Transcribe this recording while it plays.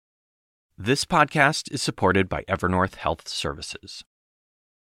This podcast is supported by Evernorth Health Services.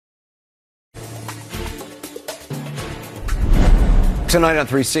 Tonight on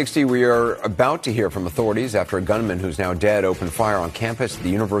 360, we are about to hear from authorities after a gunman who's now dead opened fire on campus at the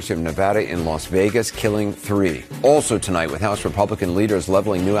University of Nevada in Las Vegas, killing 3. Also tonight, with House Republican leaders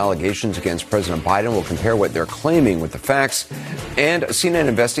leveling new allegations against President Biden, we'll compare what they're claiming with the facts and a CNN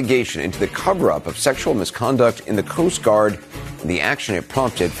investigation into the cover-up of sexual misconduct in the Coast Guard and the action it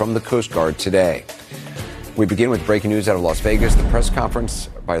prompted from the Coast Guard today. We begin with breaking news out of Las Vegas. The press conference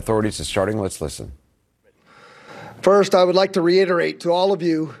by authorities is starting. Let's listen. First, I would like to reiterate to all of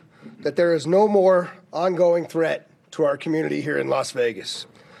you that there is no more ongoing threat to our community here in Las Vegas.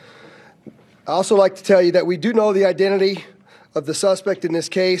 I also like to tell you that we do know the identity of the suspect in this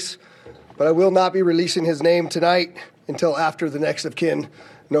case, but I will not be releasing his name tonight until after the next of kin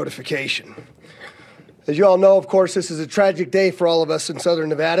notification. As you all know, of course, this is a tragic day for all of us in Southern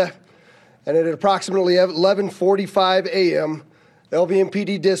Nevada, and at approximately 11:45 a.m.,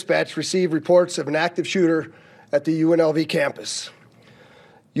 LVMPD dispatch received reports of an active shooter at the UNLV campus.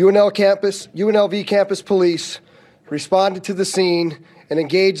 UNLV campus police responded to the scene and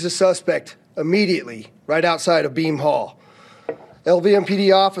engaged the suspect immediately right outside of Beam Hall.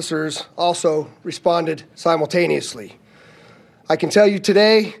 LVMPD officers also responded simultaneously. I can tell you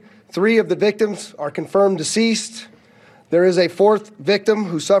today, 3 of the victims are confirmed deceased. There is a 4th victim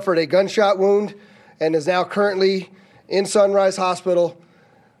who suffered a gunshot wound and is now currently in Sunrise Hospital,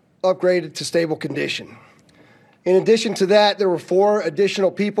 upgraded to stable condition. In addition to that, there were 4 additional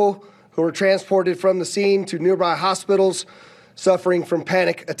people who were transported from the scene to nearby hospitals suffering from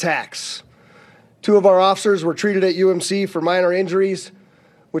panic attacks. 2 of our officers were treated at UMC for minor injuries,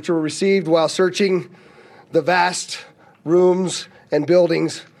 which were received while searching the vast rooms and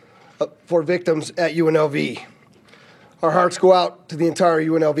buildings for victims at UNLV. Our hearts go out to the entire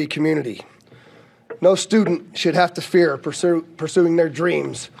UNLV community. No student should have to fear pursuing their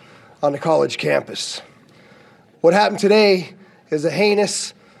dreams on the college campus. What happened today is a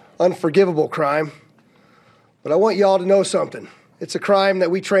heinous, unforgivable crime. But I want you all to know something. It's a crime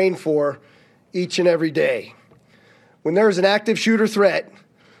that we train for each and every day. When there is an active shooter threat,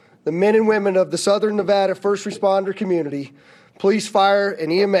 the men and women of the Southern Nevada first responder community, police, fire,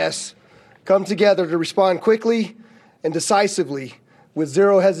 and EMS come together to respond quickly and decisively with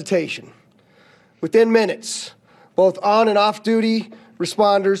zero hesitation. Within minutes, both on and off duty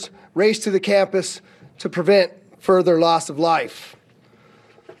responders race to the campus to prevent further loss of life.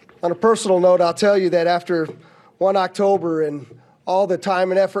 On a personal note, I'll tell you that after 1 October and all the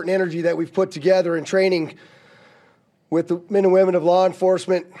time and effort and energy that we've put together in training with the men and women of law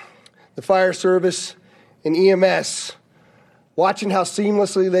enforcement, the fire service, and EMS, watching how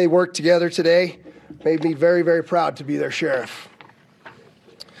seamlessly they work together today made me very, very proud to be their sheriff.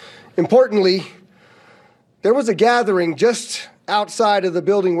 Importantly, there was a gathering just outside of the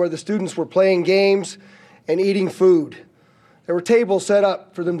building where the students were playing games and eating food. There were tables set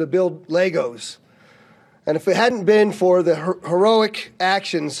up for them to build Legos. And if it hadn't been for the heroic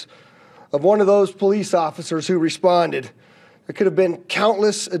actions of one of those police officers who responded, there could have been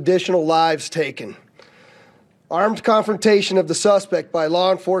countless additional lives taken. Armed confrontation of the suspect by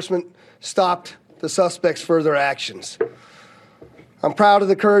law enforcement stopped the suspect's further actions. I'm proud of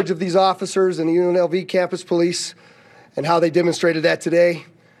the courage of these officers and the UNLV campus police and how they demonstrated that today.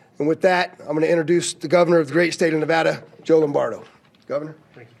 And with that, I'm going to introduce the governor of the great state of Nevada, Joe Lombardo. Governor.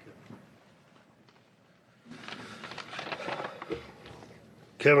 Thank you.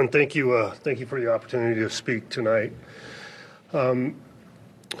 Kevin, thank you for the opportunity to speak tonight. I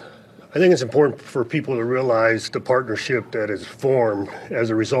think it's important for people to realize the partnership that is formed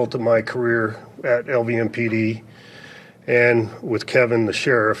as a result of my career at LVMPD and with Kevin, the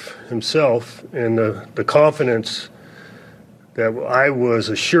sheriff himself, and the confidence that I was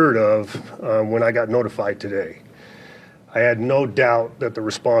assured of when I got notified today. I had no doubt that the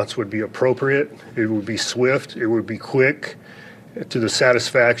response would be appropriate, it would be swift, it would be quick, to the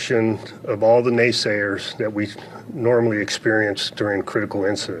satisfaction of all the naysayers that we normally experience during critical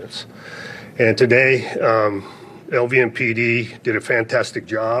incidents. And today, LVMPD did a fantastic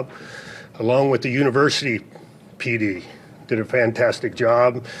job, along with the University PD did a fantastic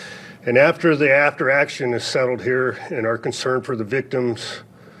job. And after the after action is settled here and our concern for the victims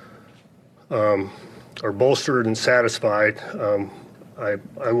are bolstered and satisfied,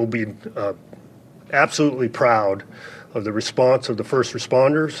 I will be absolutely proud of the response of the first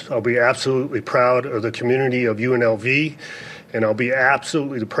responders. I'll be absolutely proud of the community of UNLV, and I'll be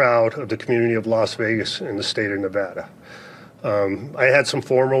absolutely proud of the community of Las Vegas and the state of Nevada. I had some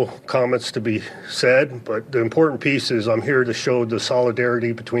formal comments to be said, but the important piece is I'm here to show the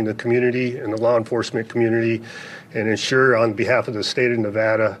solidarity between the community and the law enforcement community and ensure on behalf of the state of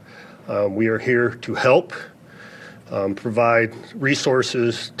Nevada, we are here to help, provide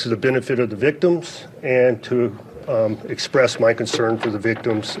resources to the benefit of the victims, and to express my concern for the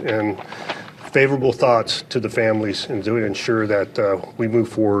victims and favorable thoughts to the families, and to ensure that we move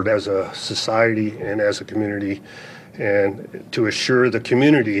forward as a society and as a community, and to assure the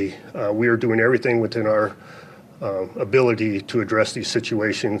community we are doing everything within our ability to address these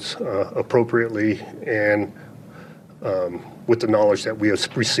situations appropriately and with the knowledge that we have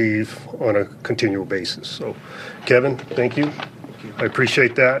received on a continual basis. So, Kevin, thank you. I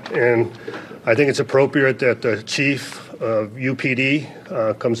appreciate that, and I think it's appropriate that the chief of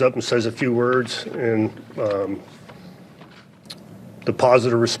UPD comes up and says a few words in the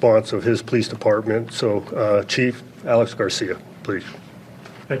positive response of his police department. So, Chief Alex Garcia, please.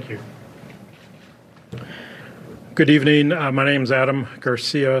 Thank you. Good evening. My name is Adam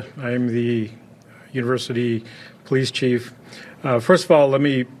Garcia. I'm the University Police Chief. First of all, let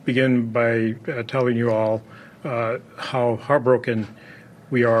me begin by telling you all how heartbroken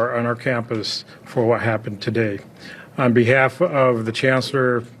we are on our campus for what happened today. On behalf of the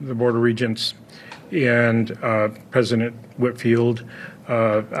Chancellor, the Board of Regents, and President Whitfield,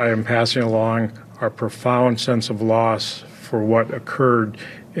 I am passing along our profound sense of loss for what occurred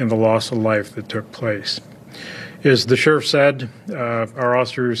in the loss of life that took place. As the sheriff said, our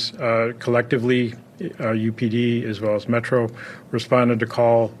officers collectively, UPD as well as Metro, responded to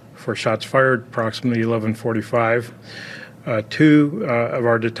call for shots fired approximately 11:45. Two of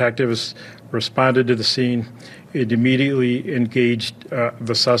our detectives responded to the scene and immediately engaged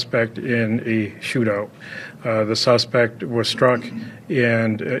the suspect in a shootout. The suspect was struck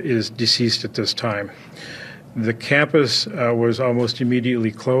and is deceased at this time. The campus was almost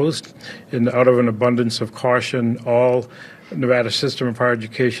immediately closed, and out of an abundance of caution, all Nevada System of Higher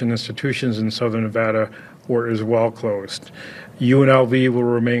Education institutions in Southern Nevada were as well closed. UNLV will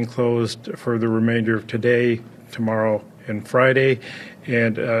remain closed for the remainder of today, tomorrow, and Friday,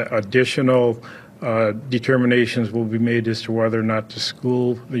 and additional determinations will be made as to whether or not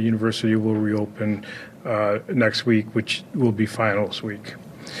the university will reopen next week, which will be finals week.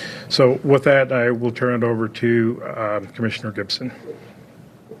 So with that, I will turn it over to Commissioner Gibson.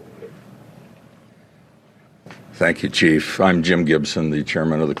 Thank you, Chief. I'm Jim Gibson, the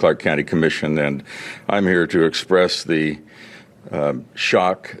chairman of the Clark County Commission, and I'm here to express the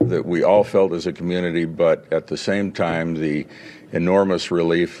shock that we all felt as a community, but at the same time, the enormous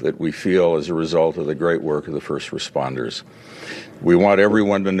relief that we feel as a result of the great work of the first responders. We want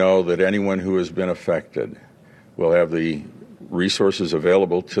everyone to know that anyone who has been affected will have the resources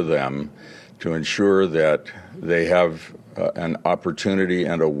available to them to ensure that they have an opportunity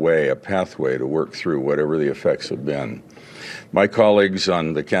and a pathway to work through whatever the effects have been. My colleagues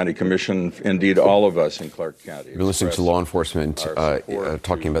on the County Commission, indeed all of us in Clark County. You're listening to law enforcement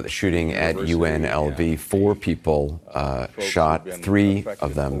talking about the shooting at UNLV. 4 people shot, 3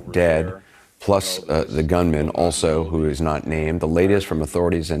 of them dead, plus the gunman also, who is not named. The latest from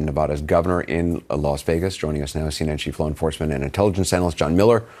authorities and Nevada's governor in Las Vegas. Joining us now, CNN Chief Law Enforcement and Intelligence Analyst John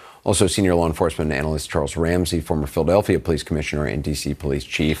Miller. Also, Senior Law Enforcement Analyst Charles Ramsey, former Philadelphia Police Commissioner and D.C. Police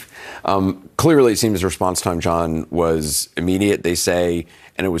Chief. Clearly, it seems response time, John, was immediate, they say,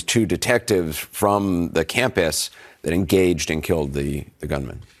 and it was 2 detectives from the campus that engaged and killed the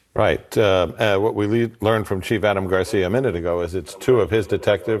gunman. Right. What we learned from Chief Adam Garcia a minute ago is it's 2 of his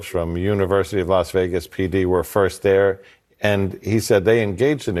detectives from University of Las Vegas PD were first there, and he said they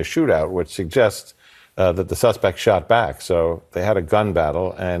engaged in a shootout, which suggests that the suspect shot back. So they had a gun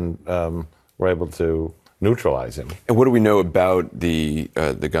battle and were able to neutralize him. And what do we know about the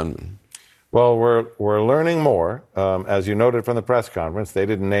gunman? Well, we're learning more. As you noted from the press conference, they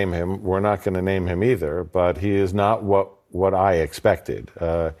didn't name him. We're not going to name him either, but he is not what I expected.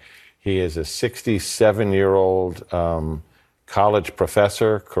 He is a 67-year-old college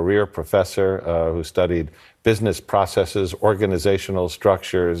professor, career professor, who studied business processes, organizational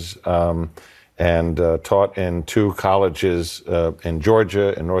structures, and taught in 2 colleges in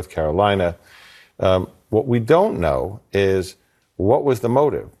Georgia and North Carolina. What we don't know is what was the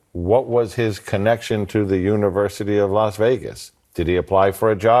motive? What was his connection to the University of Las Vegas? Did he apply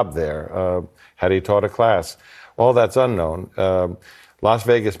for a job there? Had he taught a class? All that's unknown. Las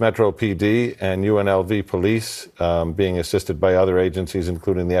Vegas Metro PD and UNLV Police, being assisted by other agencies,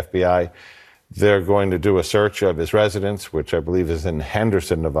 including the FBI, they're going to do a search of his residence, which I believe is in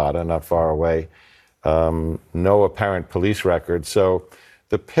Henderson, Nevada, not far away. No apparent police record. So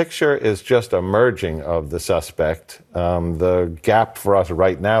The picture is just a merging of the suspect. The gap for us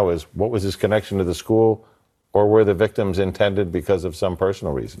right now is what was his connection to the school, or were the victims intended because of some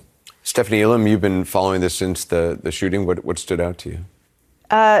personal reason? Stephanie Elam, you've been following this since the shooting. What stood out to you?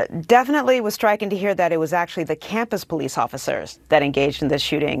 Definitely was striking to hear that it was actually the campus police officers that engaged in this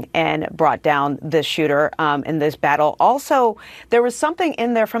shooting and brought down this shooter in this battle. Also, there was something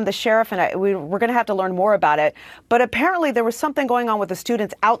in there from the sheriff, and we're going to have to learn more about it. But apparently there was something going on with the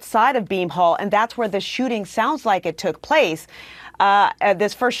students outside of Beam Hall, and that's where the shooting sounds like it took place,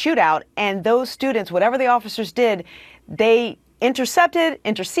 this first shootout. And those students, whatever the officers did, they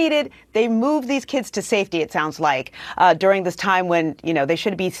interceded, they moved these kids to safety, it sounds like, during this time when, they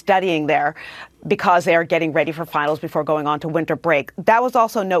should be studying there because they are getting ready for finals before going on to winter break. That was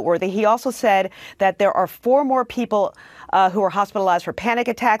also noteworthy. He also said that there are 4 more people who are hospitalized for panic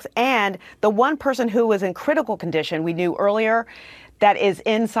attacks, and the one person who was in critical condition, we knew earlier, that is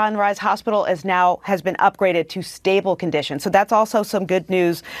in Sunrise Hospital has been upgraded to stable condition. So that's also some good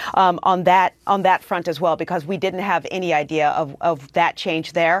news on that front as well, because we didn't have any idea of that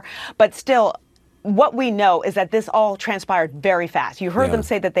change there. But still, what we know is that this all transpired very fast. You heard them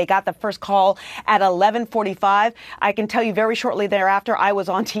say that they got the first call at 11:45. I can tell you very shortly thereafter, I was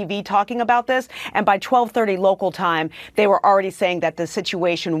on TV talking about this, and by 12:30 local time, they were already saying that the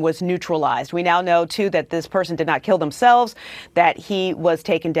situation was neutralized. We now know, too, that this person did not kill themselves, that he was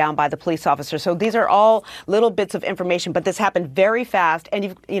taken down by the police officer. So these are all little bits of information, but this happened very fast.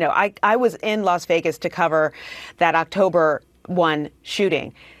 And, I was in Las Vegas to cover that October 1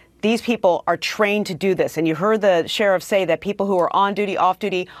 shooting. These people are trained to do this. And you heard the sheriff say that people who are on duty, off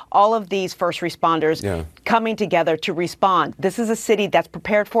duty, all of these first responders coming together to respond. This is a city that's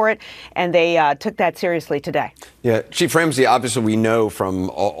prepared for it, and they took that seriously today. Yeah, Chief Ramsey, obviously we know from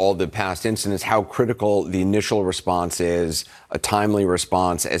all the past incidents how critical the initial response is, a timely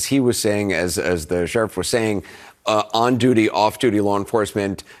response. As he was saying, as the sheriff was saying, on duty, off duty law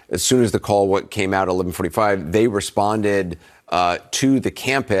enforcement, as soon as the call came out at 11:45, they responded to the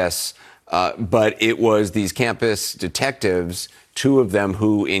campus, but it was these campus detectives, 2 of them,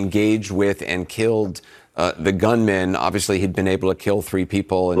 who engaged with and killed the gunman. Obviously, he'd been able to kill 3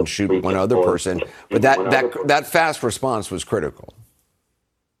 people and shoot 1 other person, but that fast response was critical.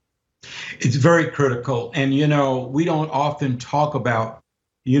 It's very critical, and we don't often talk about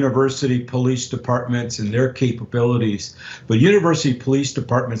university police departments and their capabilities, but university police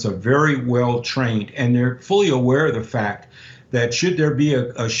departments are very well trained, and they're fully aware of the fact that should there be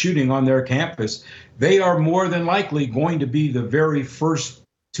a shooting on their campus, they are more than likely going to be the very first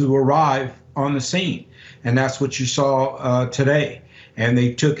to arrive on the scene. And that's what you saw today. And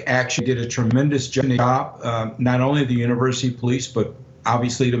they took action, did a tremendous job, not only the university police, but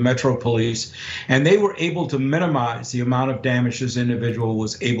obviously the Metro Police. And they were able to minimize the amount of damage this individual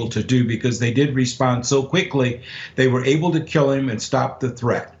was able to do, because they did respond so quickly. They were able to kill him and stop the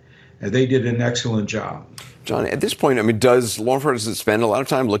threat. And they did an excellent job. John, at this point, does law enforcement spend a lot of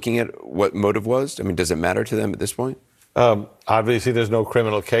time looking at what motive was? Does it matter to them at this point? Obviously, there's no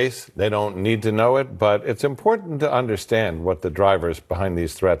criminal case. They don't need to know it, but it's important to understand what the drivers behind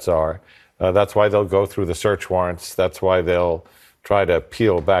these threats are. That's why they'll go through the search warrants. That's why they'll try to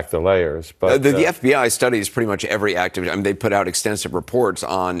peel back the layers. But the FBI studies pretty much every active. They put out extensive reports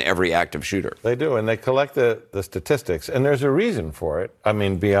on every active shooter. They do, and they collect the statistics, and there's a reason for it.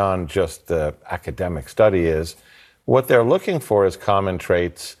 Beyond just the academic study, is what they're looking for is common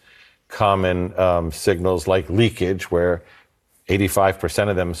traits, common signals like leakage, where 85%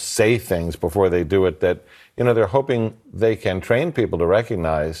 of them say things before they do it that they're hoping they can train people to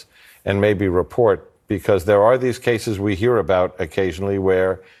recognize and maybe report. Because there are these cases we hear about occasionally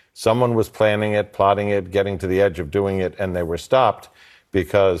where someone was planning it, plotting it, getting to the edge of doing it, and they were stopped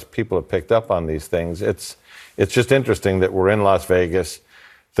because people have picked up on these things. It's just interesting that we're in Las Vegas.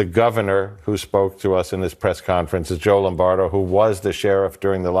 The governor who spoke to us in this press conference is Joe Lombardo, who was the sheriff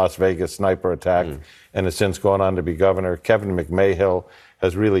during the Las Vegas sniper attack and has since gone on to be governor. Kevin McMahill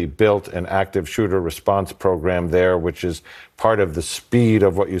has really built an active shooter response program there, which is part of the speed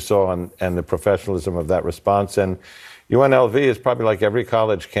of what you saw and the professionalism of that response. And UNLV is probably like every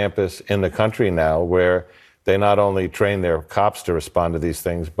college campus in the country now, where they not only train their cops to respond to these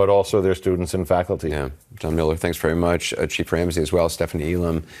things, but also their students and faculty. Yeah. John Miller, thanks very much. Chief Ramsey as well, Stephanie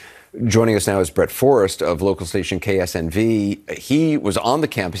Elam. Joining us now is Brett Forrest of local station KSNV. He was on the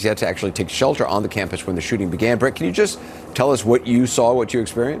campus. He had to actually take shelter on the campus when the shooting began. Brett, can you just tell us what you saw, what you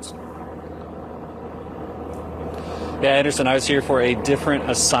experienced? Yeah, Anderson, I was here for a different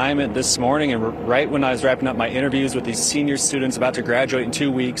assignment this morning, and right when I was wrapping up my interviews with these senior students about to graduate in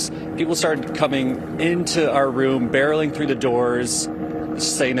 2 weeks, people started coming into our room, barreling through the doors,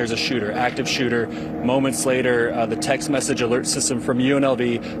 saying there's a shooter, active shooter. Moments later, the text message alert system from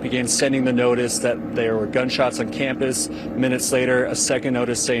UNLV began sending the notice that there were gunshots on campus. Minutes later, a second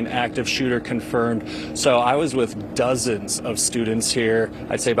notice saying active shooter confirmed. So I was with dozens of students here.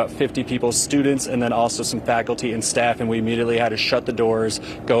 I'd say about 50 people, students, and then also some faculty and staff, and we immediately had to shut the doors,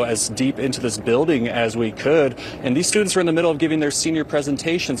 go as deep into this building as we could. And these students were in the middle of giving their senior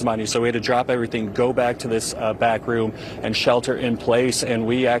presentations, mind you, so we had to drop everything, go back to this back room and shelter in place. And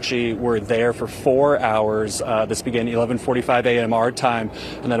we actually were there for 4 hours. This began 11:45 a.m. our time,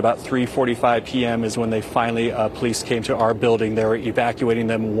 and then about 3:45 p.m. is when they finally, police came to our building. They were evacuating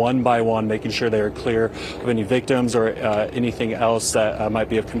them one by one, making sure they were clear of any victims or anything else that might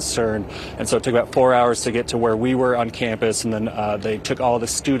be of concern. And so it took about 4 hours to get to where we were on campus, and then they took all the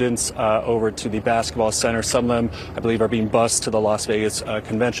students over to the basketball center. Some of them, I believe, are being bused to the Las Vegas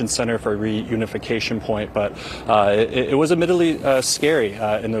Convention Center for a reunification point. But it was admittedly scary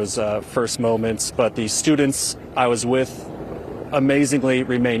in those first moments. But the students I was with amazingly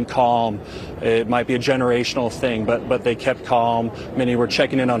remained calm. It might be a generational thing, but they kept calm. Many were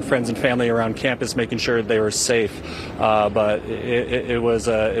checking in on friends and family around campus, making sure they were safe. But it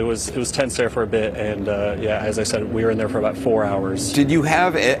was tense there for a bit, and yeah, as I said, we were in there for about 4 hours. Did you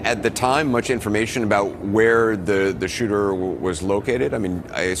have at the time much information about where the shooter was located? I mean,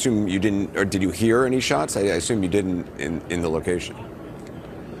 I assume you didn't, or did you hear any shots? I assume you didn't in the location.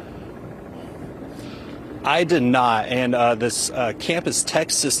 I did not, and this campus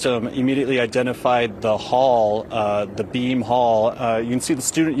text system immediately identified the hall, the Beam Hall. You can see the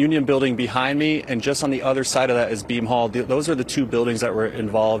Student Union building behind me, and just on the other side of that is Beam Hall. Those are the two buildings that were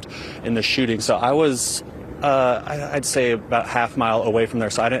involved in the shooting. So I was I'd say about half mile away from there,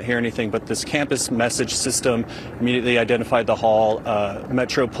 so I didn't hear anything. But this campus message system immediately identified the hall.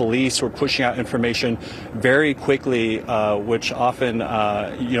 Metro Police were pushing out information very quickly, which often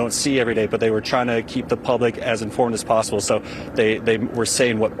you don't see every day, but they were trying to keep the public as informed as possible. So they were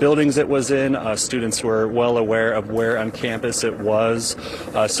saying what buildings it was in. Students were well aware of where on campus it was.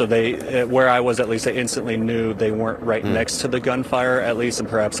 So they, where I was at least, they instantly knew they weren't right next to the gunfire, at least, and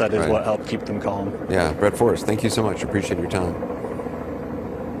perhaps that is what helped keep them calm. Yeah, Brett Forrest, thank you so much. Appreciate your time.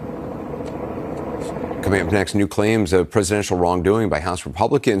 Coming up next, new claims of presidential wrongdoing by House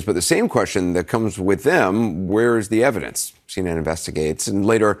Republicans, but the same question that comes with them: where is the evidence? CNN investigates. And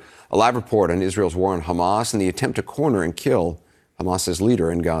later, a live report on Israel's war on Hamas and the attempt to corner and kill Hamas's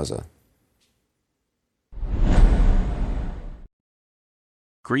leader in Gaza.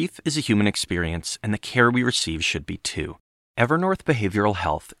 Grief is a human experience, and the care we receive should be too. Evernorth Behavioral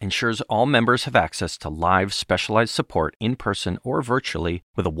Health ensures all members have access to live, specialized support in person or virtually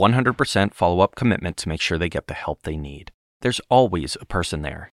with a 100% follow-up commitment to make sure they get the help they need. There's always a person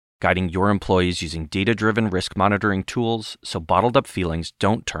there, guiding your employees using data-driven risk monitoring tools so bottled-up feelings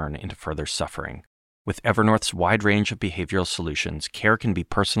don't turn into further suffering. With Evernorth's wide range of behavioral solutions, care can be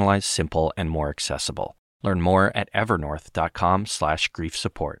personalized, simple, and more accessible. Learn more at evernorth.com/grief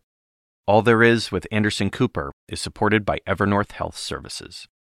support. All There Is with Anderson Cooper is supported by Evernorth Health Services.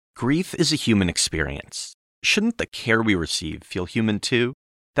 Grief is a human experience. Shouldn't the care we receive feel human too?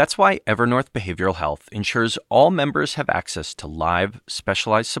 That's why Evernorth Behavioral Health ensures all members have access to live,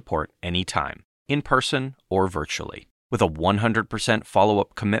 specialized support anytime, in person or virtually, with a 100%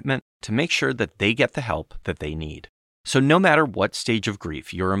 follow-up commitment to make sure that they get the help that they need. So no matter what stage of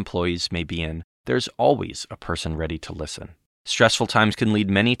grief your employees may be in, there's always a person ready to listen. Stressful times can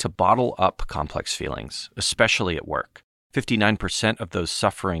lead many to bottle up complex feelings, especially at work. 59% of those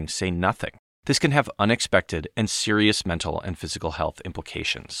suffering say nothing. This can have unexpected and serious mental and physical health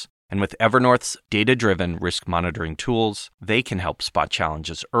implications. And with Evernorth's data-driven risk monitoring tools, they can help spot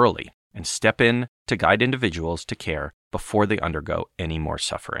challenges early and step in to guide individuals to care before they undergo any more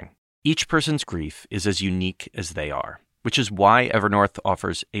suffering. Each person's grief is as unique as they are, which is why Evernorth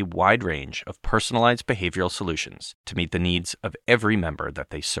offers a wide range of personalized behavioral solutions to meet the needs of every member that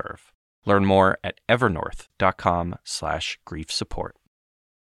they serve. Learn more at evernorth.com/grief support.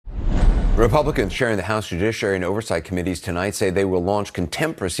 Republicans chairing the House Judiciary and Oversight Committees tonight say they will launch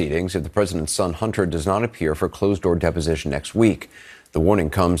contempt proceedings if the president's son, Hunter, does not appear for a closed-door deposition next week. The warning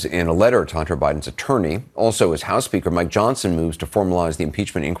comes in a letter to Hunter Biden's attorney. Also, as House Speaker Mike Johnson moves to formalize the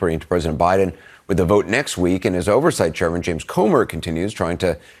impeachment inquiry into President Biden with the vote next week, and as Oversight Chairman James Comer continues trying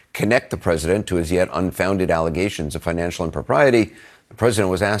to connect the president to his yet unfounded allegations of financial impropriety, the president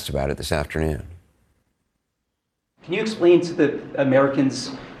was asked about it this afternoon. Can you explain to the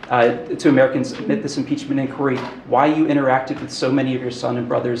Americans amid this impeachment inquiry why you interacted with so many of your son and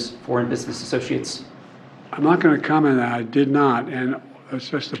brother's foreign business associates? I'm not going to comment on that. I did not, and it's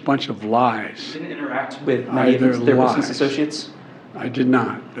just a bunch of lies. You didn't interact with many of their business associates? I did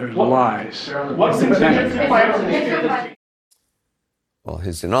not. There's lies. Well,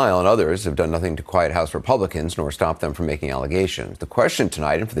 his denial and others have done nothing to quiet House Republicans nor stop them from making allegations. The question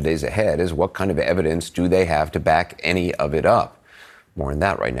tonight and for the days ahead is what kind of evidence do they have to back any of it up? More on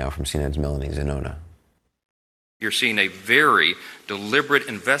that right now from CNN's Melanie Zanona. You're seeing a very deliberate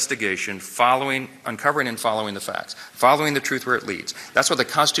investigation uncovering and following the facts, following the truth where it leads. That's what the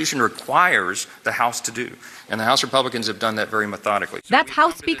Constitution requires the House to do. And the House Republicans have done that very methodically. That's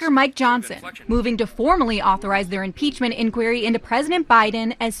House Speaker Mike Johnson, moving to formally authorize their impeachment inquiry into President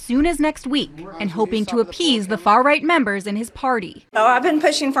Biden as soon as next week and hoping to appease the far-right members in his party. Oh, I've been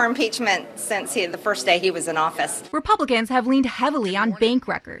pushing for impeachment since the first day he was in office. Republicans have leaned heavily on bank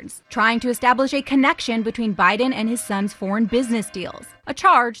records, trying to establish a connection between Biden and his son's foreign business deals, a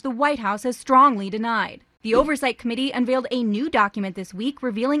charge the White House has strongly denied. The Oversight Committee unveiled a new document this week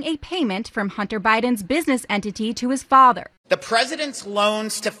revealing a payment from Hunter Biden's business entity to his father. The president's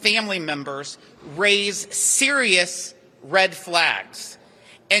loans to family members raise serious red flags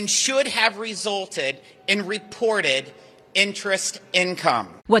and should have resulted in reported interest income.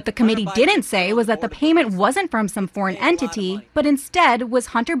 What the committee didn't say was that the payment wasn't from some foreign entity, but instead was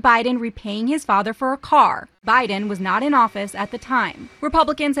Hunter Biden repaying his father for a car. Biden was not in office at the time.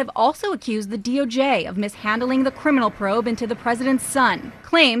 Republicans have also accused the DOJ of mishandling the criminal probe into the president's son,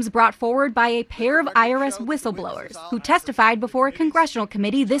 claims brought forward by a pair of IRS whistleblowers who testified before a congressional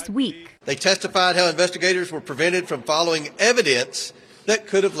committee this week. They testified how investigators were prevented from following evidence that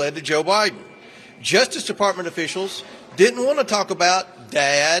could have led to Joe Biden. Justice Department officials didn't want to talk about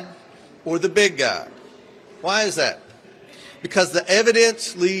Dad or the big guy. Why is that? Because the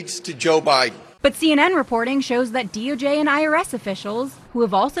evidence leads to Joe Biden. But CNN reporting shows that DOJ and IRS officials, who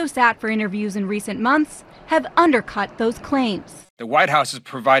have also sat for interviews in recent months, have undercut those claims. The White House has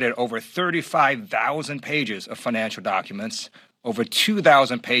provided over 35,000 pages of financial documents, over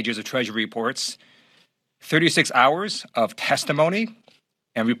 2,000 pages of Treasury reports, 36 hours of testimony,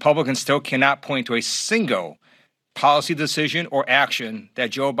 and Republicans still cannot point to a single policy decision or action that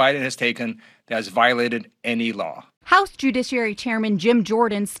Joe Biden has taken that has violated any law. House Judiciary Chairman Jim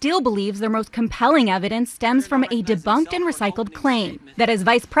Jordan still believes their most compelling evidence stems from a debunked and recycled claim that as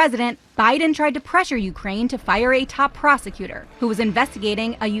vice president, Biden tried to pressure Ukraine to fire a top prosecutor who was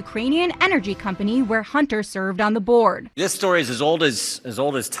investigating a Ukrainian energy company where Hunter served on the board. This story is as old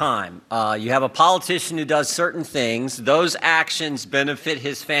as time. You have a politician who does certain things. Those actions benefit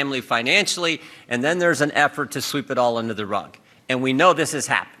his family financially, and then there's an effort to sweep it all under the rug. And we know this has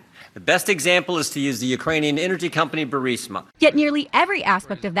happened. The best example is to use the Ukrainian energy company Burisma. Yet nearly every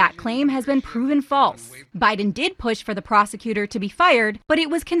aspect of that claim has been proven false. Biden did push for the prosecutor to be fired, but it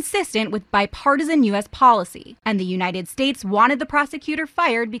was consistent with bipartisan U.S. policy. And the United States wanted the prosecutor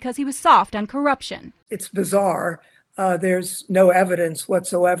fired because he was soft on corruption. It's bizarre. There's no evidence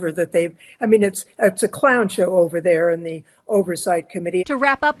whatsoever that it's a clown show over there in the Oversight Committee. To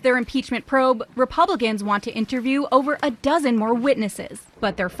wrap up their impeachment probe, Republicans want to interview over a dozen more witnesses.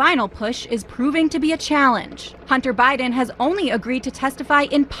 But their final push is proving to be a challenge. Hunter Biden has only agreed to testify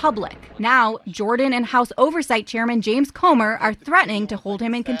in public. Now, Jordan and House Oversight Chairman James Comer are threatening to hold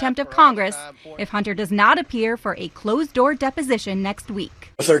him in contempt of Congress if Hunter does not appear for a closed-door deposition next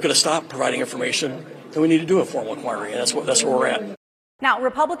week. If they're going to stop providing information, then we need to do a formal inquiry, and that's where we're at. Now,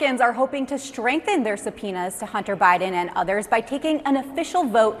 Republicans are hoping to strengthen their subpoenas to Hunter Biden and others by taking an official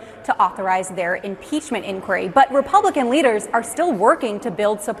vote to authorize their impeachment inquiry. But Republican leaders are still working to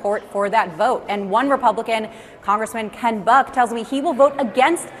build support for that vote. And one Republican, Congressman Ken Buck, tells me he will vote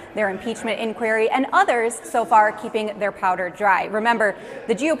against their impeachment inquiry, and others so far keeping their powder dry. Remember,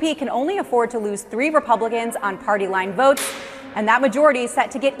 the GOP can only afford to lose 3 Republicans on party line votes. And that majority is set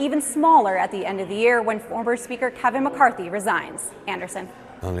to get even smaller at the end of the year when former Speaker Kevin McCarthy resigns. Anderson.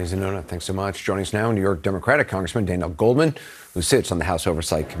 Melanie Zanona, thanks so much. Joining us now, New York Democratic Congressman Daniel Goldman, who sits on the House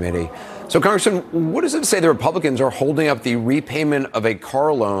Oversight Committee. So, Congressman, what does it say the Republicans are holding up the repayment of a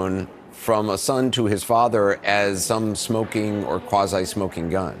car loan from a son to his father as some smoking or quasi-smoking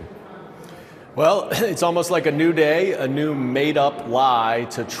gun? Well, it's almost like a new day, a new made-up lie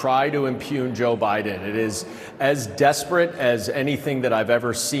to try to impugn Joe Biden. It is as desperate as anything that I've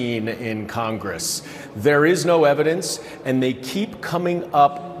ever seen in Congress. There is no evidence, and they keep coming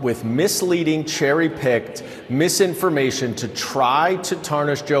up with misleading, cherry-picked misinformation to try to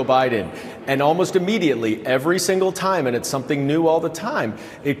tarnish Joe Biden. And almost immediately, every single time, and it's something new all the time,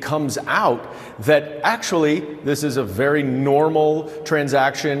 it comes out that actually this is a very normal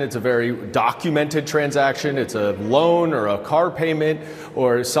transaction. It's a very documented transaction. It's a loan or a car payment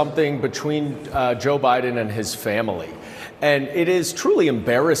or something between Joe Biden and his family. And it is truly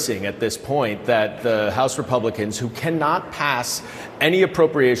embarrassing at this point that the House Republicans, who cannot pass any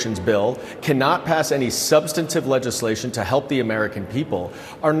appropriations bill, cannot pass any substantive legislation to help the American people,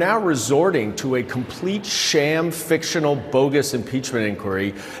 are now resorting to a complete sham, fictional, bogus impeachment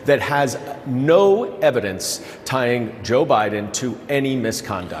inquiry that has no evidence tying Joe Biden to any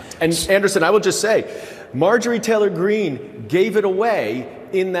misconduct. And Anderson, I will just say, Marjorie Taylor Greene gave it away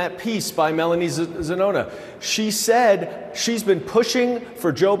in that piece by Melanie Zanona. She said she's been pushing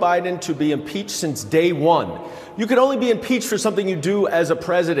for Joe Biden to be impeached since day one. You can only be impeached for something you do as a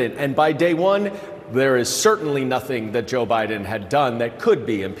president, and by day one, there is certainly nothing that Joe Biden had done that could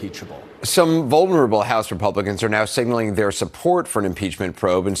be impeachable. Some vulnerable House Republicans are now signaling their support for an impeachment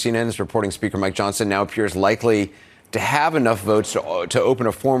probe, and CNN is reporting Speaker Mike Johnson now appears likely to have enough votes to open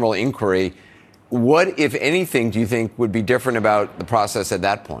a formal inquiry. What, if anything, do you think would be different about the process at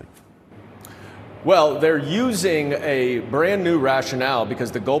that point? Well, they're using a brand new rationale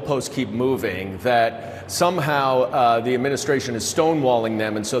because the goalposts keep moving, that somehow the administration is stonewalling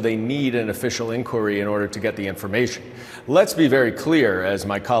them, and so they need an official inquiry in order to get the information. Let's be very clear, as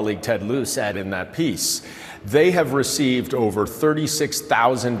my colleague Ted Lieu said in that piece. They have received over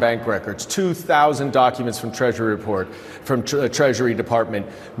 36,000 bank records, 2,000 documents from Treasury Treasury Department,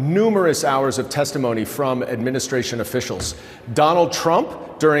 numerous hours of testimony from administration officials. Donald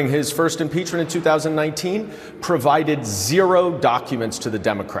Trump, during his first impeachment in 2019, provided 0 documents to the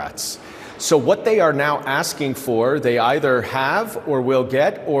Democrats. So what they are now asking for, they either have or will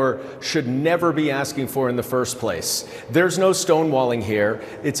get or should never be asking for in the first place. There's no stonewalling here.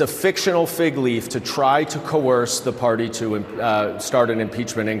 It's a fictional fig leaf to try to coerce the party to start an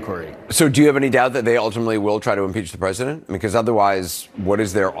impeachment inquiry. So do you have any doubt that they ultimately will try to impeach the president? Because otherwise, what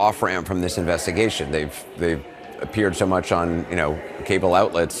is their off-ramp from this investigation? They've appeared so much on, cable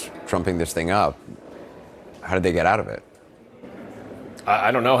outlets trumping this thing up. How did they get out of it?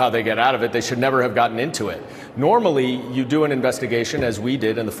 I don't know how they get out of it. They should never have gotten into it. Normally, you do an investigation, as we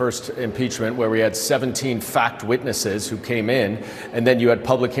did in the first impeachment, where we had 17 fact witnesses who came in, and then you had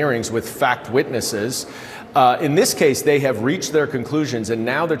public hearings with fact witnesses. In this case, they have reached their conclusions, and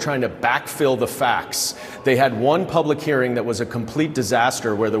now they're trying to backfill the facts. They had one public hearing that was a complete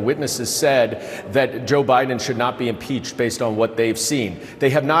disaster, where the witnesses said that Joe Biden should not be impeached based on what they've seen. They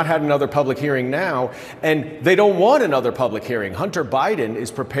have not had another public hearing now, and they don't want another public hearing. Hunter Biden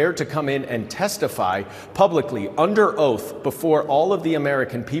is prepared to come in and testify publicly under oath before all of the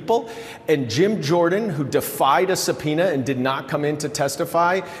American people. And Jim Jordan, who defied a subpoena and did not come in to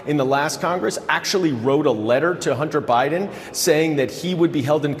testify in the last Congress, actually wrote a letter to Hunter Biden saying that he would be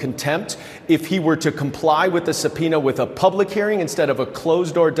held in contempt if he were to comply with the subpoena with a public hearing instead of a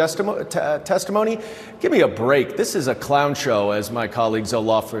closed-door testimony. Give me a break. This is a clown show, as my colleague Zoe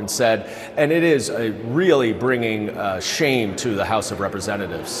Lofgren said, and it is really bringing shame to the House of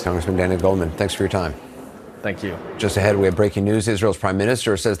Representatives. Congressman Daniel Goldman, thanks for your time. Thank you. Just ahead, we have breaking news. Israel's prime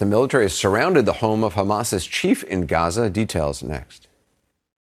minister says the military has surrounded the home of Hamas's chief in Gaza. Details next.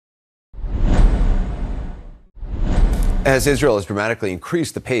 As Israel has dramatically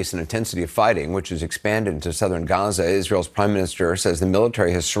increased the pace and intensity of fighting, which has expanded into southern Gaza, Israel's prime minister says the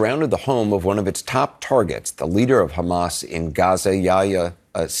military has surrounded the home of one of its top targets, the leader of Hamas in Gaza, Yahya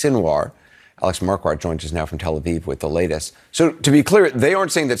Sinwar. Alex Marquardt joins us now from Tel Aviv with the latest. So to be clear, they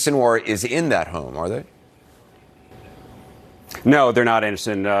aren't saying that Sinwar is in that home, are they? No, they're not,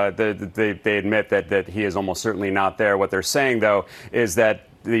 Anderson. They admit that he is almost certainly not there. What they're saying, though, is that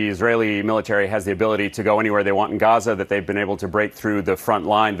the Israeli military has the ability to go anywhere they want in Gaza, that they've been able to break through the front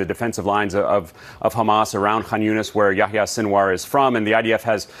line, the defensive lines of Hamas around Khan Yunis, where Yahya Sinwar is from, and the IDF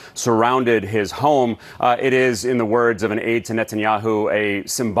has surrounded his home. It is, in the words of an aide to Netanyahu, a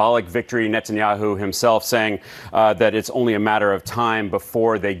symbolic victory. Netanyahu himself saying that it's only a matter of time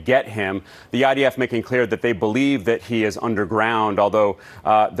before they get him. The IDF making clear that they believe that he is underground, although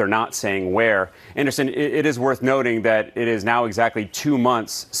they're not saying where. Anderson, it is worth noting that it is now exactly 2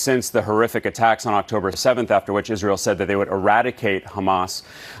 months since the horrific attacks on October 7th, after which Israel said that they would eradicate Hamas.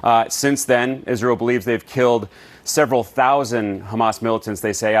 Since then, Israel believes they've killed several thousand Hamas militants,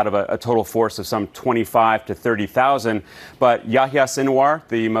 they say, out of a total force of some 25 to 30,000. But Yahya Sinwar,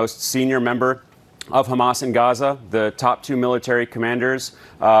 the most senior member of Hamas in Gaza, the top 2 military commanders,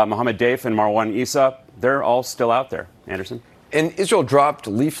 Mohammed Deif and Marwan Issa, they're all still out there. Anderson? And Israel dropped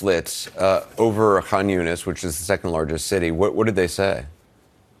leaflets over Khan Yunis, which is the second largest city. What did they say?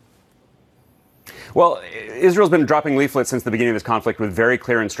 Well, Israel's been dropping leaflets since the beginning of this conflict with very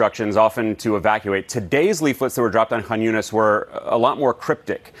clear instructions, often to evacuate. Today's leaflets that were dropped on Khan Yunis were a lot more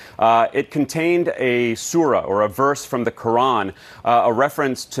cryptic. It contained a surah, or a verse from the Quran, a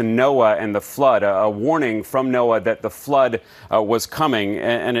reference to Noah and the flood, a warning from Noah that the flood was coming.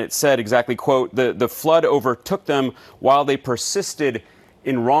 And it said exactly, quote, the flood overtook them while they persisted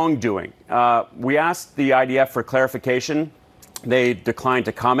in wrongdoing. We asked the IDF for clarification. They declined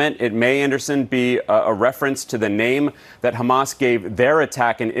to comment. It may, Anderson, be a reference to the name that Hamas gave their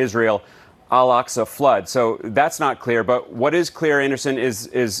attack in Israel, Al-Aqsa flood. So that's not clear. But what is clear, Anderson, is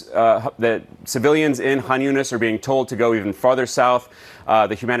that civilians in Khan Yunis are being told to go even farther south.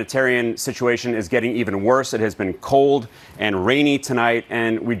 The humanitarian situation is getting even worse. It has been cold and rainy tonight.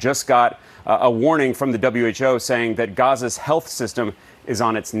 And we just got a warning from the WHO saying that Gaza's health system is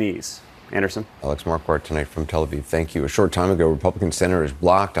on its knees. Anderson. Alex Marquardt tonight from Tel Aviv. Thank you. A short time ago, Republican senators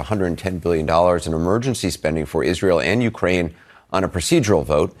blocked $110 billion in emergency spending for Israel and Ukraine on a procedural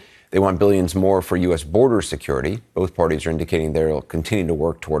vote. They want billions more for U.S. border security. Both parties are indicating they'll continue to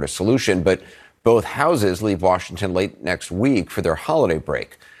work toward a solution, but both houses leave Washington late next week for their holiday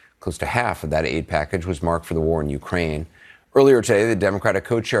break. Close to half of that aid package was marked for the war in Ukraine. Earlier today, the Democratic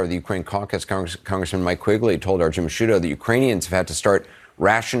co-chair of the Ukraine caucus, Congressman Mike Quigley, told Arjun Mashuda the Ukrainians have had to start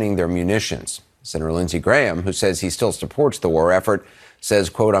rationing their munitions. Senator Lindsey Graham, who says he still supports the war effort,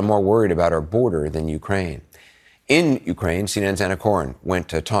 says, quote, I'm more worried about our border than Ukraine. In Ukraine, CNN's Anna Koren went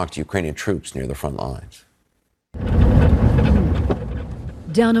to talk to Ukrainian troops near the front lines.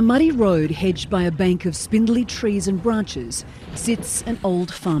 Down a muddy road hedged by a bank of spindly trees and branches sits an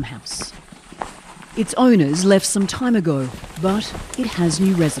old farmhouse. Its owners left some time ago, but it has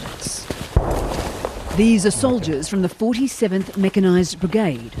new residents. These are soldiers from the 47th Mechanized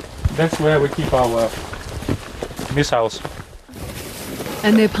Brigade. That's where we keep our missiles.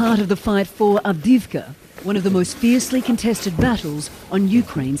 And they're part of the fight for Avdiivka, one of the most fiercely contested battles on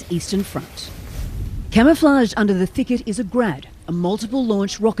Ukraine's eastern front. Camouflaged under the thicket is a Grad, a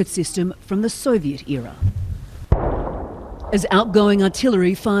multiple-launch rocket system from the Soviet era. As outgoing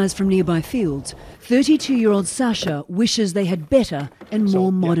artillery fires from nearby fields, 32-year-old Sasha wishes they had better and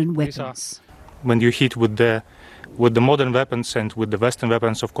more modern weapons. When you hit with the modern weapons and with the Western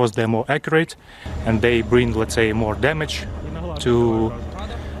weapons, of course, they're more accurate and they bring, let's say, more damage to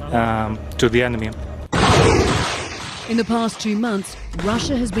the enemy. In the past 2 months,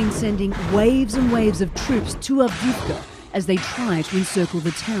 Russia has been sending waves and waves of troops to Avdiivka as they try to encircle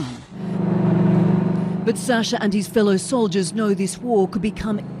the town. But Sasha and his fellow soldiers know this war could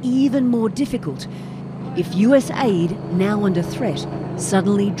become even more difficult if US aid, now under threat,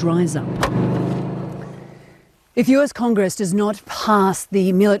 suddenly dries up. If US Congress does not pass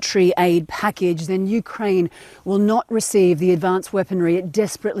the military aid package, then Ukraine will not receive the advanced weaponry it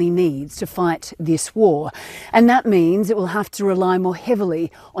desperately needs to fight this war. And that means it will have to rely more heavily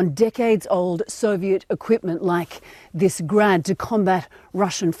on decades-old Soviet equipment like this Grad to combat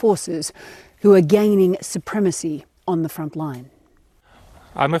Russian forces who are gaining supremacy on the front line.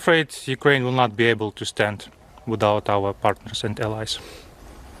 I'm afraid Ukraine will not be able to stand without our partners and allies.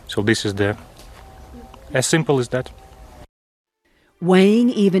 So this is as simple as that. Weighing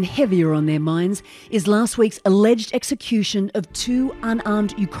even heavier on their minds is last week's alleged execution of 2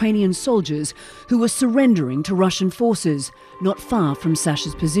 unarmed Ukrainian soldiers who were surrendering to Russian forces not far from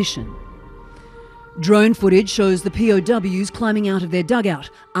Sasha's position. Drone footage shows the POWs climbing out of their dugout,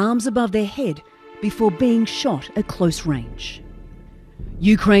 arms above their head, before being shot at close range.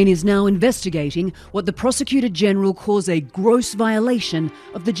 Ukraine is now investigating what the Prosecutor General calls a gross violation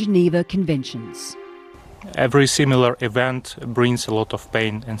of the Geneva Conventions. Every similar event brings a lot of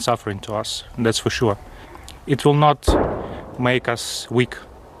pain and suffering to us, that's for sure. It will not make us weak.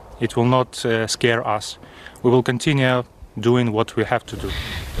 It will not scare us. We will continue doing what we have to do.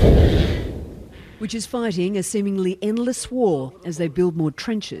 Which is fighting a seemingly endless war as they build more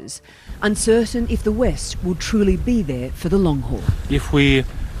trenches, uncertain if the West will truly be there for the long haul. If we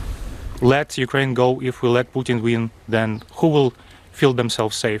let Ukraine go, if we let Putin win, then who will feel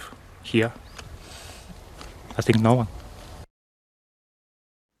themselves safe here? I think no one.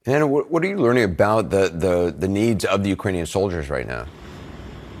 And what are you learning about the needs of the Ukrainian soldiers right now?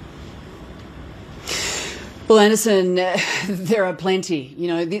 Well, Anderson, there are plenty. You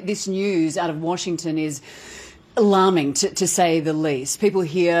know, this news out of Washington is alarming, to say the least. People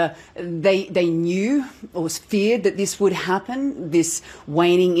here, they knew or feared that this would happen, this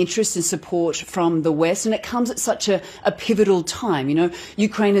waning interest and support from the West, and it comes at such a pivotal time. You know,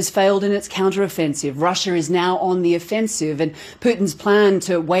 Ukraine has failed in its counteroffensive. Russia is now on the offensive, and Putin's plan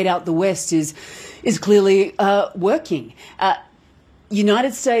to wait out the West is clearly working.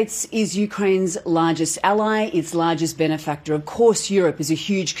 United States is Ukraine's largest ally, its largest benefactor. Of course, Europe is a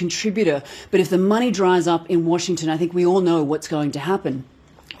huge contributor, but if the money dries up in Washington, I think we all know what's going to happen.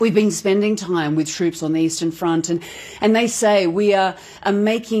 We've been spending time with troops on the Eastern Front, and they say we are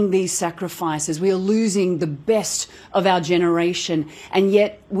making these sacrifices. We are losing the best of our generation, and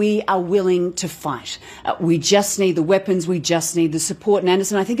yet we are willing to fight. We just need the weapons. We just need the support. And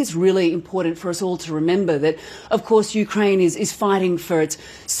Anderson, I think it's really important for us all to remember that, of course, Ukraine is fighting for its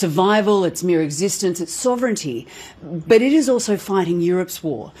survival, its mere existence, its sovereignty, but it is also fighting Europe's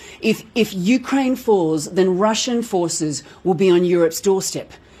war. If Ukraine falls, then Russian forces will be on Europe's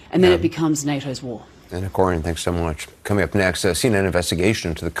doorstep. And then it becomes NATO's war. Anna Corian, thanks so much. Coming up next, a CNN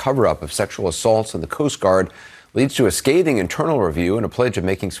investigation into the cover-up of sexual assaults in the Coast Guard leads to a scathing internal review and a pledge of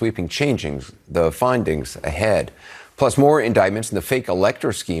making sweeping changes. The findings ahead. Plus, more indictments in the fake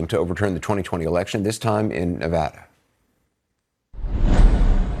elector scheme to overturn the 2020 election, this time in Nevada.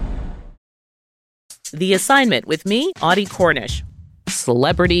 The Assignment with me, Audie Cornish.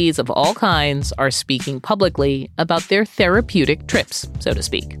 Celebrities of all kinds are speaking publicly about their therapeutic trips, so to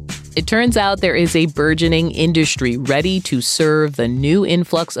speak. It turns out there is a burgeoning industry ready to serve the new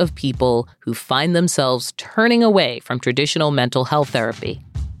influx of people who find themselves turning away from traditional mental health therapy.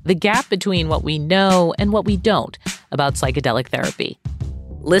 The gap between what we know and what we don't about psychedelic therapy.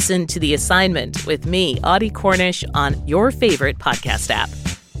 Listen to The Assignment with me, Audie Cornish, on your favorite podcast app.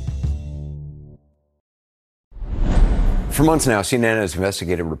 For months now, CNN has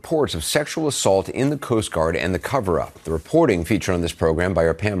investigated reports of sexual assault in the Coast Guard and the cover-up. The reporting featured on this program by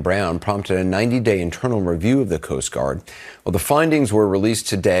our Pam Brown prompted a 90-day internal review of the Coast Guard. Well, the findings were released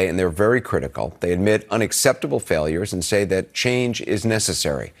today, and they're very critical. They admit unacceptable failures and say that change is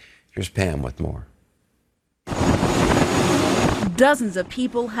necessary. Here's Pam with more. Dozens of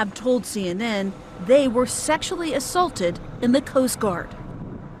people have told CNN they were sexually assaulted in the Coast Guard.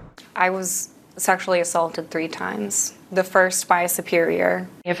 I was sexually assaulted 3 times. The first by a superior.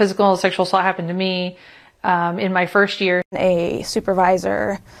 A physical sexual assault happened to me in my first year. A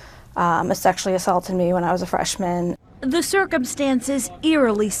supervisor sexually assaulted me when I was a freshman. The circumstances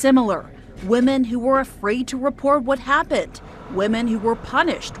eerily similar. Women who were afraid to report what happened. Women who were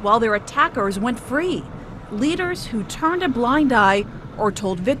punished while their attackers went free. Leaders who turned a blind eye or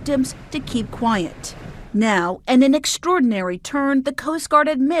told victims to keep quiet. Now, in an extraordinary turn, the Coast Guard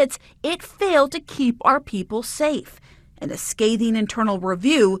admits it failed to keep our people safe. In a scathing internal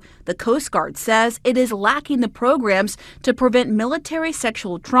review, the Coast Guard says it is lacking the programs to prevent military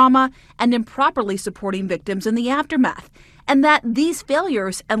sexual trauma and improperly supporting victims in the aftermath, and that these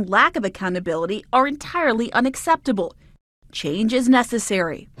failures and lack of accountability are entirely unacceptable. Change is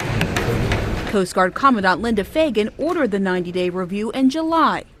necessary. Coast Guard Commandant Linda Fagan ordered the 90-day review in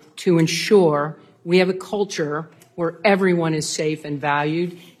July. To ensure we have a culture where everyone is safe and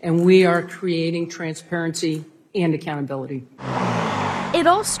valued, and we are creating transparency and accountability. It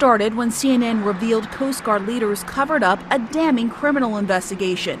all started when CNN revealed Coast Guard leaders covered up a damning criminal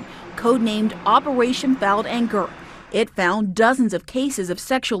investigation, codenamed Operation Fouled Anchor. It found dozens of cases of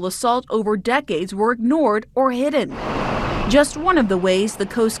sexual assault over decades were ignored or hidden. Just one of the ways the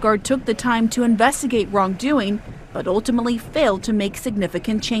Coast Guard took the time to investigate wrongdoing, but ultimately failed to make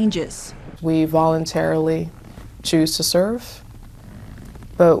significant changes. We voluntarily choose to serve,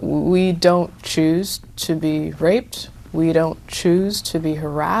 but we don't choose to be raped. We don't choose to be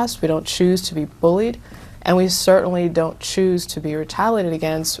harassed. We don't choose to be bullied. And we certainly don't choose to be retaliated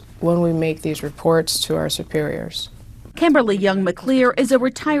against when we make these reports to our superiors. Kimberly Young McClear is a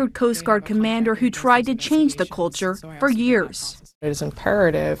retired Coast Guard commander who tried to change the culture for years. It is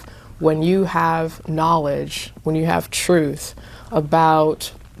imperative when you have knowledge, when you have truth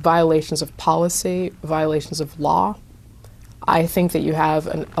about violations of policy, violations of law, I think that you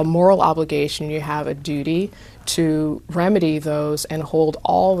have a moral obligation, you have a duty to remedy those and hold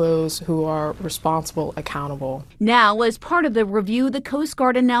all those who are responsible accountable. Now, as part of the review, the Coast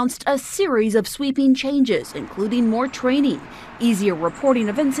Guard announced a series of sweeping changes, including more training, easier reporting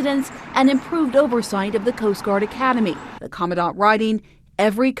of incidents, and improved oversight of the Coast Guard Academy. The Commandant writing,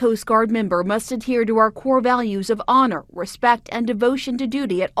 "Every Coast Guard member must adhere to our core values of honor, respect, and devotion to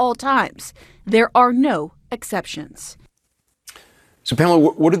duty at all times. There are no exceptions." So, Pamela,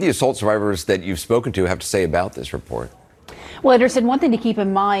 what do the assault survivors that you've spoken to have to say about this report? Well, Anderson, one thing to keep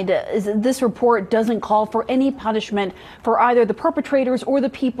in mind is that this report doesn't call for any punishment for either the perpetrators or the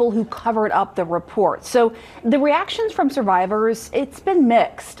people who covered up the report. So the reactions from survivors, it's been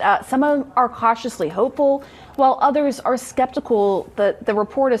mixed. Some of them are cautiously hopeful, while others are skeptical that the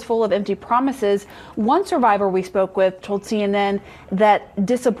report is full of empty promises. One survivor we spoke with told CNN that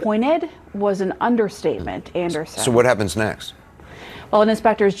disappointed was an understatement, Anderson. So what happens next? Well, an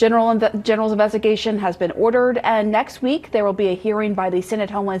inspector's general's investigation has been ordered, and next week there will be a hearing by the Senate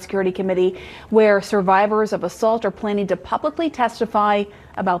Homeland Security Committee where survivors of assault are planning to publicly testify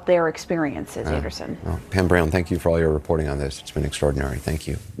about their experiences. Anderson. Well, Pam Brown, thank you for all your reporting on this. It's been extraordinary. Thank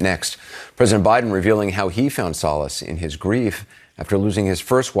you. Next, President Biden revealing how he found solace in his grief after losing his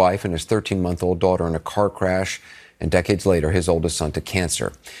first wife and his 13-month-old daughter in a car crash, and decades later, his oldest son to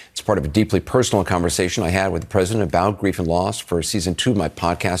cancer. It's part of a deeply personal conversation I had with the president about grief and loss for season 2 of my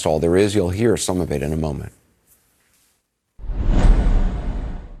podcast, All There Is. You'll hear some of it in a moment.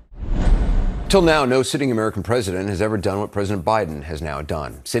 Till now, no sitting American president has ever done what President Biden has now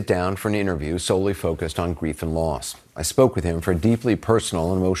done: sit down for an interview solely focused on grief and loss. I spoke with him for a deeply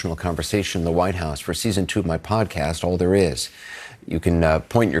personal and emotional conversation in the White House for season 2 of my podcast, All There Is. You can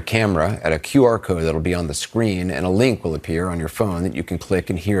point your camera at a QR code that'll be on the screen, and a link will appear on your phone that you can click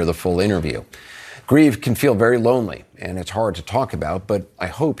and hear the full interview. Grief can feel very lonely, and it's hard to talk about, but I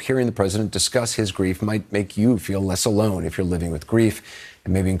hope hearing the president discuss his grief might make you feel less alone if you're living with grief,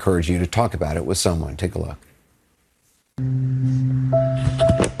 and maybe encourage you to talk about it with someone. Take a look.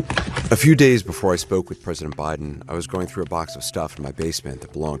 A few days before I spoke with President Biden, I was going through a box of stuff in my basement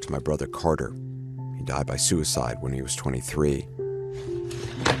that belonged to my brother Carter. He died by suicide when he was 23.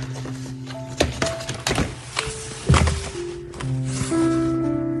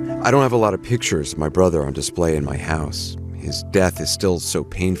 I don't have a lot of pictures of my brother on display in my house. His death is still so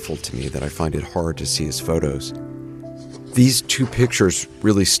painful to me that I find it hard to see his photos. These 2 pictures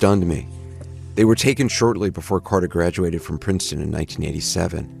really stunned me. They were taken shortly before Carter graduated from Princeton in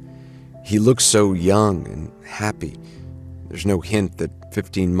 1987. He looked so young and happy. There's no hint that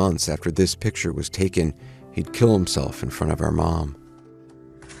 15 months after this picture was taken, he'd kill himself in front of our mom.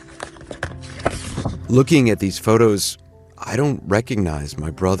 Looking at these photos, I don't recognize my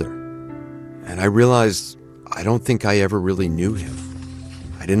brother. And I realized I don't think I ever really knew him.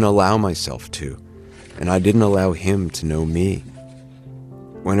 I didn't allow myself to, and I didn't allow him to know me.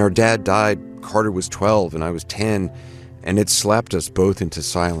 When our dad died, Carter was 12 and I was 10, and it slapped us both into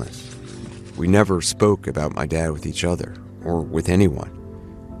silence. We never spoke about my dad with each other or with anyone.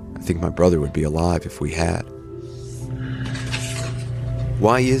 I think my brother would be alive if we had.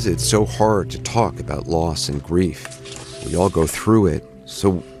 Why is it so hard to talk about loss and grief? We all go through it,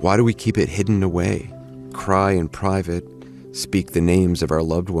 so why do we keep it hidden away? Cry in private, speak the names of our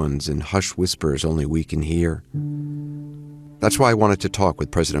loved ones in hushed whispers only we can hear. That's why I wanted to talk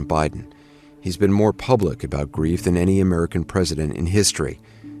with President Biden. He's been more public about grief than any American president in history,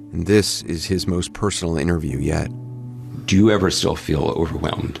 and this is his most personal interview yet. Do you ever still feel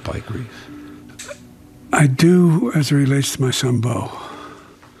overwhelmed by grief? I do, as it relates to my son, Bo.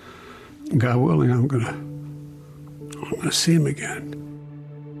 God willing, I'm gonna see him again.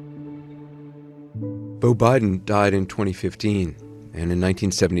 Bo Biden died in 2015, and in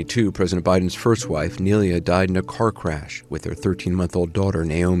 1972, President Biden's first wife, Nelia, died in a car crash with her 13-month-old daughter,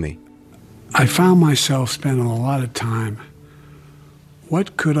 Naomi. I found myself spending a lot of time.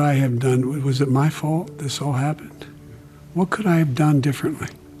 What could I have done? Was it my fault this all happened? What could I have done differently?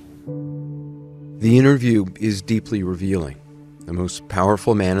 The interview is deeply revealing. The most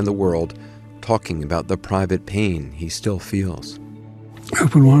powerful man in the world talking about the private pain he still feels. I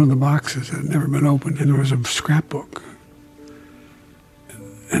opened one of the boxes that had never been opened, and there was a scrapbook.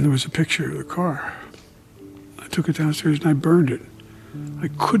 And there was a picture of the car. I took it downstairs and I burned it. I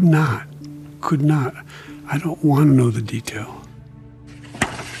could not. I don't want to know the detail.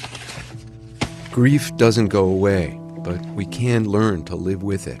 Grief doesn't go away, but we can learn to live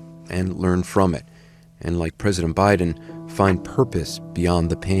with it and learn from it. And like President Biden, find purpose beyond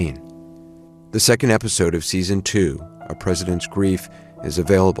the pain. The second episode of Season 2, A President's Grief, is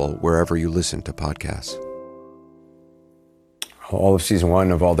available wherever you listen to podcasts. All of Season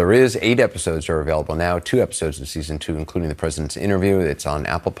 1 of All There Is, 8 episodes are available now, 2 episodes of Season 2, including the President's interview. It's on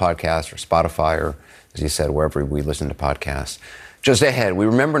Apple Podcasts or Spotify or, as you said, wherever we listen to podcasts. Just ahead, we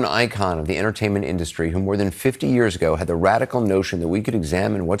remember an icon of the entertainment industry who more than 50 years ago had the radical notion that we could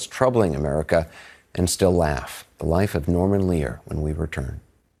examine what's troubling America and still laugh. The life of Norman Lear when we return.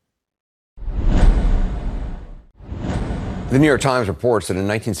 The New York Times reports that in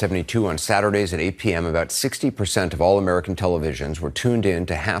 1972 on Saturdays at 8 p.m., about 60% of all American televisions were tuned in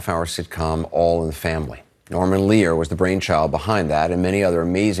to half-hour sitcom All in the Family. Norman Lear was the brainchild behind that and many other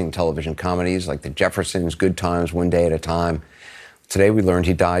amazing television comedies like The Jeffersons, Good Times, One Day at a Time. Today we learned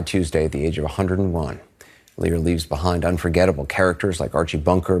he died Tuesday at the age of 101. Lear leaves behind unforgettable characters like Archie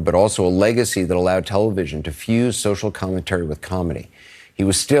Bunker, but also a legacy that allowed television to fuse social commentary with comedy. He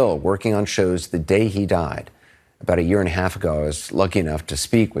was still working on shows the day he died. About a year and a half ago, I was lucky enough to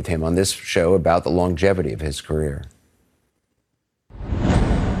speak with him on this show about the longevity of his career.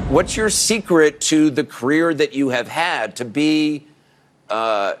 What's your secret to the career that you have had to be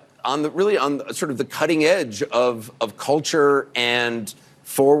on sort of the cutting edge of culture and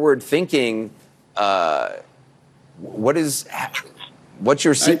forward thinking? What's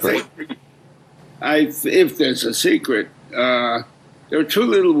your secret? If there's a secret, there are two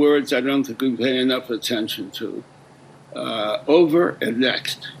little words I don't think we pay enough attention to: over and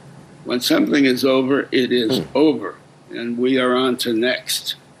next. When something is over, it is over, and we are on to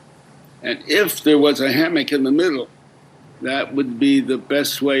next. And if there was a hammock in the middle, that would be the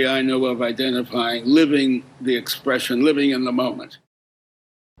best way I know of identifying living the expression, living in the moment.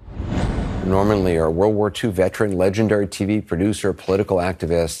 Norman Lear, World War II veteran, legendary TV producer, political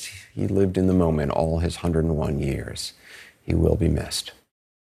activist. He lived in the moment all his 101 years. He will be missed.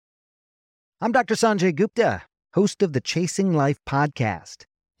 I'm Dr. Sanjay Gupta, host of the Chasing Life podcast.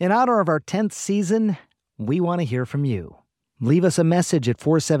 In honor of our 10th season, we want to hear from you. Leave us a message at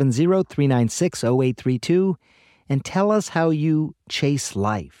 470-396-0832 and tell us how you chase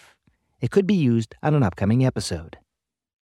life. It could be used on an upcoming episode.